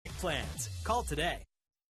plans. Call today.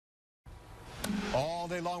 All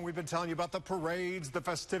day long, we've been telling you about the parades, the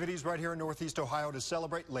festivities right here in Northeast Ohio to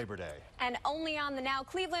celebrate Labor Day. And only on the Now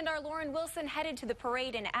Cleveland, our Lauren Wilson headed to the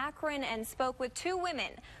parade in Akron and spoke with two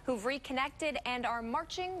women who've reconnected and are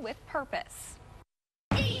marching with purpose.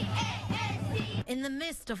 In the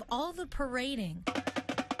midst of all the parading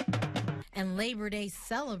and Labor Day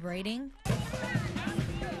celebrating,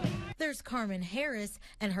 there's Carmen Harris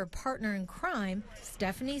and her partner in crime,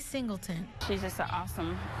 Stephanie Singleton. She's just an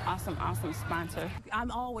awesome sponsor. I'm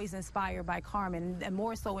always inspired by Carmen, and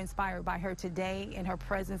more so inspired by her today and her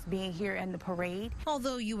presence being here in the parade.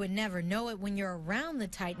 Although you would never know it when you're around the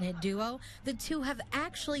tight-knit duo, the two have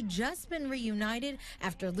actually just been reunited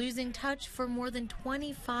after losing touch for more than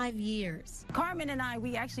 25 years. Carmen and I,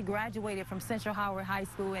 we actually graduated from Central Howard High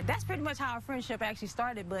School, and that's pretty much how our friendship actually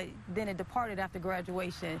started, but then it departed after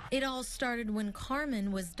graduation. It all started when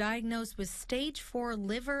Carmen was diagnosed with stage 4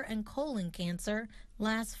 liver and colon cancer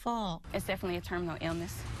last fall. It's definitely a terminal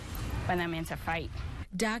illness, but I'm in to fight.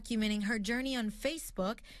 Documenting her journey on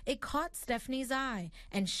Facebook, it caught Stephanie's eye,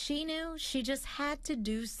 and she knew she just had to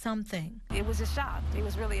do something. It was a shock. It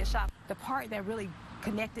was really a shock. The part that really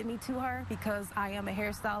connected me to her, because I am a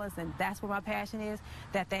hairstylist and that's where my passion is,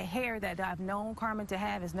 that the hair that I've known Carmen to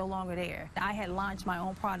have is no longer there. I had launched my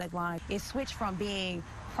own product line. It switched from being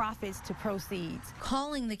profits to proceeds.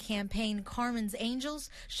 Calling the campaign Carmen's Angels,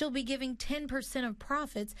 she'll be giving 10% of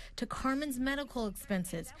profits to Carmen's medical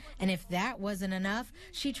expenses. And if that wasn't enough,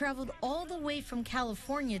 she traveled all the way from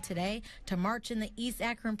California today to march in the East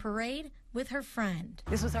Akron Parade with her friend.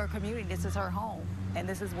 This was her community, this is her home, and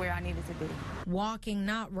this is where I needed to be. Walking,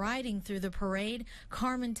 not riding through the parade,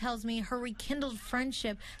 Carmen tells me her rekindled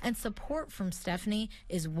friendship and support from Stephanie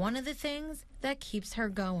is one of the things that keeps her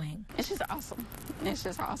going. It's just awesome. It's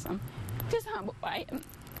just awesome. Just humble I am.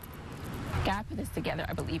 God put us together,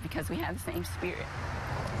 I believe, because we have the same spirit.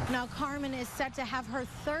 Now, Carmen is set to have her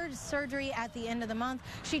 3rd surgery at the end of the month.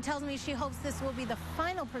 She tells me she hopes this will be the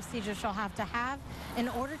final procedure she'll have to have in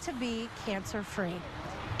order to be cancer-free.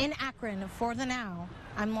 In Akron, for the Now,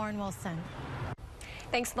 I'm Lauren Wilson.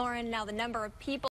 Thanks, Lauren. Now, the number of people